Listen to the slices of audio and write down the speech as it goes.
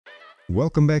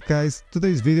Welcome back, guys.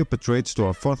 Today's video portrays to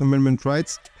our Fourth Amendment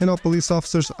rights and how police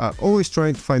officers are always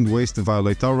trying to find ways to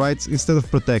violate our rights instead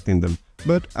of protecting them.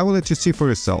 But I will let you see for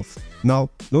yourself. Now,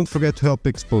 don't forget to help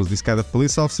expose these kind of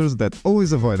police officers that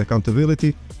always avoid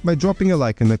accountability by dropping a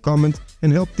like and a comment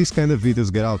and help these kind of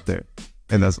videos get out there.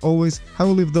 And as always, I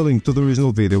will leave the link to the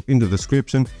original video in the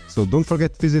description, so don't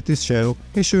forget to visit this channel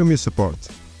and show him your support.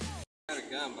 I got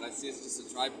a gun, but I see it's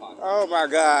just a tripod. Oh my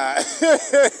God.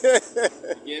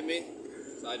 You get me?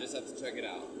 So I just have to check it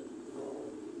out.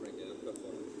 Break it up, go for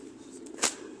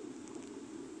it.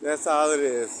 That's all it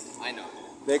is. I know.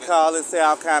 They call and say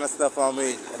all kind of stuff on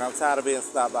me, and I'm tired of being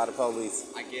stopped by the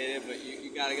police. I get it, but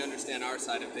you gotta understand our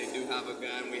side. If they do have a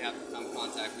gun, we have to come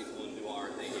contact people and do our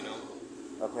thing, you know?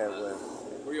 Okay, well.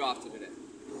 Where are you off to today?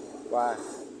 Why?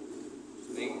 Just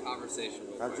making conversation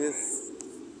real quick. I'm just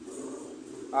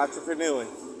entrepreneuring.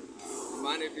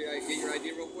 Mind if I get your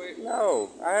ID real quick? No,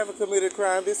 I haven't committed a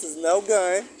crime. This is no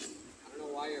gun. I don't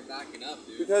know why you're backing up,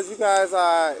 dude. Because you guys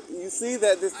are, you see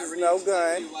that this is no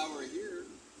gun. While we're here.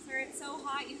 Sir, it's so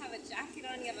hot. You have a jacket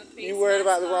on. You have a face You worried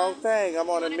about the mask wrong on. thing. I'm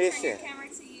on a Turn mission. your camera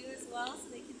to you as well so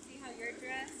they can see how you're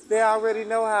dressed. They already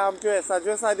know how I'm dressed. I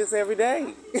dress like this every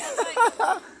day.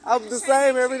 Like, I'm the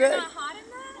same every day. You're not hot in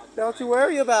that? Don't you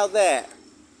worry about that.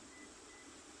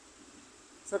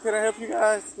 So can I help you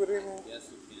guys with anything? Yes,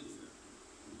 you can, sir.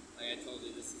 Like I told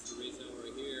you, this is the reason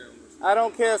we're here. And I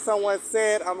don't care if someone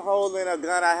said I'm holding a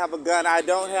gun, I have a gun. I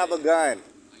don't have a gun.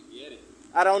 I get it.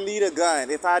 I don't need a gun.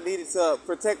 If I needed to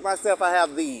protect myself, I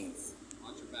have these.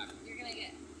 Watch your back. You're going to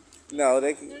get... No,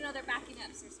 they can... No, they're backing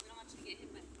up, sir, so we don't want you to get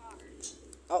hit by the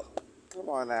car. Oh, come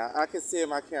on now. I can see in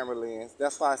my camera lens.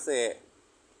 That's why I said.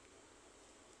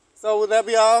 So would that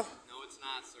be all? No, it's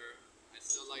not, sir. I'd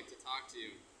still like to talk to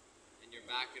you. And you're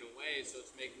backing away, so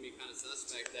it's making me kind of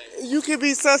suspect that... You can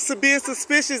be being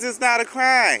suspicious. It's not a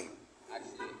crime.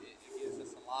 Actually, it gives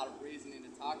us a lot of reasoning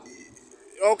to talk to you,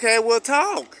 sir. Okay, we'll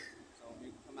talk. So if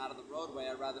you come out of the roadway,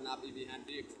 I'd rather not be behind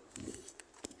vehicles.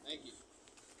 Thank you.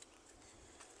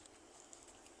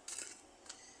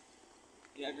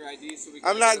 You have your ID so we can...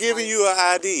 I'm not giving you an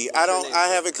ID. I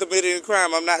haven't committed a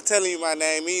crime. I'm not telling you my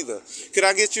name either. Could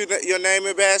I get you your name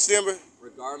and badge number?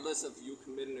 Regardless of you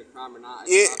committing a crime or not, I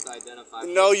still have to identify...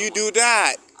 No, you do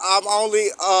not. I'm only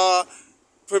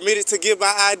permitted to give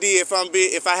my ID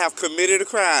if I have committed a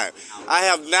crime. I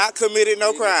have not committed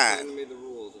no crime. Explain to me the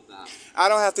rules of that. I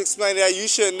don't have to explain that. You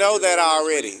should know that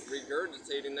already.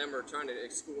 Regurgitating them or trying to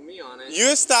exclude me on it.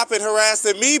 You're stopping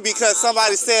harassing me because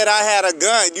somebody said I had a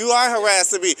gun. You are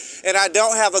harassing me, and I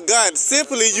don't have a gun.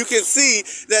 Simply, you can see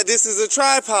that this is a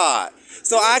tripod.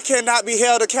 So I cannot be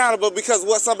held accountable because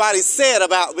what somebody said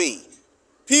about me.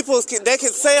 People, they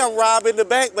can say I'm robbing the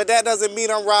bank, but that doesn't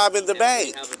mean I'm robbing the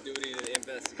bank. We have a duty to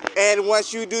investigate. And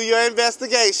once you do your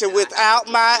investigation without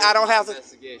I don't have to...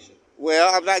 Investigation.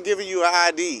 Well, I'm not giving you an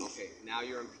ID. Okay, now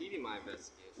you're impeding my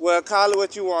investigation. Well, call it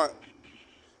what you want,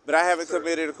 but I haven't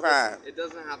committed a crime. Listen, it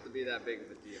doesn't have to be that big of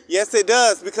a deal. Yes, it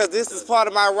does, because this is part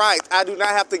of my rights. I do not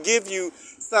have to give you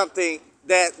something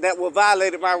that will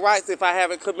violate my rights if I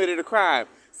haven't committed a crime.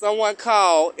 Someone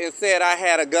called and said I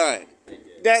had a gun.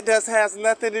 That has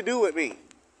nothing to do with me.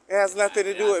 It has nothing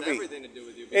to do with me. Everything to do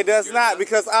with you. It does not,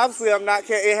 because obviously I'm not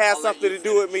carrying. It has something to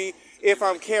do with me if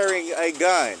I'm carrying a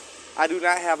gun. I do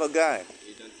not have a gun. Are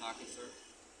you done talking, sir?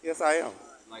 Yes, I am. Would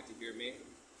you like to hear me?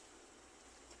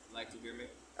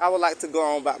 I would like to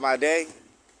go on about my day.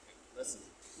 Listen,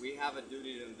 we have a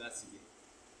duty to investigate.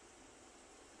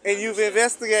 And you've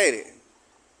investigated.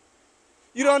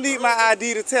 You don't need my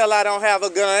ID to tell I don't have a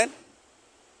gun.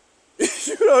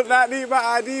 You do not need my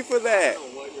ID for that. I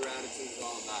don't know what your attitude is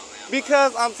all about, man.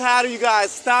 Because I'm tired of you guys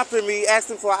stopping me,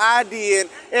 asking for ID and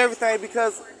everything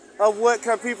because of what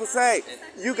people say.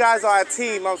 You guys are a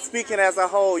team. I'm speaking as a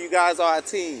whole. You guys are a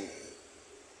team.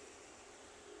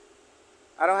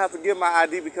 I don't have to give my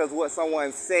ID because of what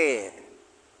someone said.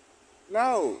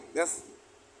 No, that's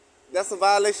a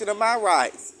violation of my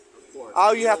rights. Of course.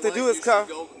 All you have to do is come.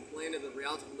 Go complain to the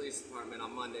Rialto Police Department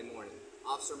on Monday morning.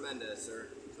 Officer Mendez, sir.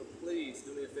 So please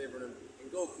do me a favor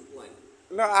and go complain.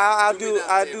 No,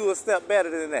 I do a step better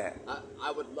than that.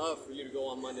 I would love for you to go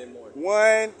on Monday morning.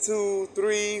 1, 2,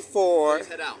 3, 4. Please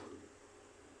head out.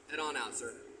 Head on out,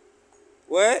 sir.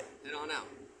 What? Head on out.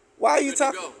 Why are you Good to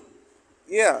talking? go.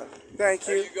 Yeah, thank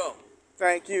you. There you go.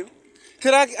 Thank you.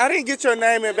 I didn't get your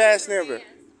name and badge number.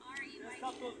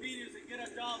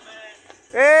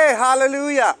 Hey,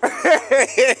 hallelujah.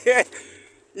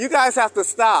 You guys have to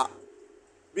stop.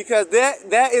 Because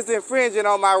that is infringing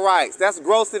on my rights. That's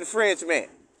gross infringement.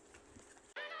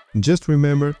 Just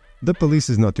remember, the police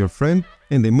is not your friend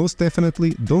and they most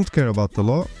definitely don't care about the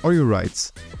law or your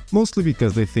rights. Mostly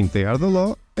because they think they are the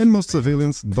law, and most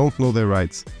civilians don't know their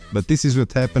rights. But this is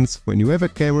what happens when you have a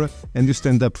camera and you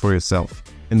stand up for yourself.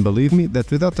 And believe me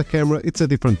that without a camera it's a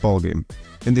different ballgame.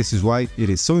 And this is why it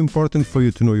is so important for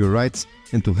you to know your rights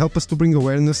and to help us to bring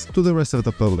awareness to the rest of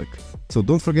the public. So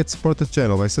don't forget to support the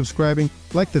channel by subscribing,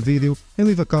 like the video and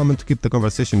leave a comment to keep the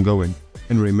conversation going.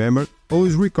 And remember,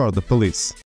 always record the police.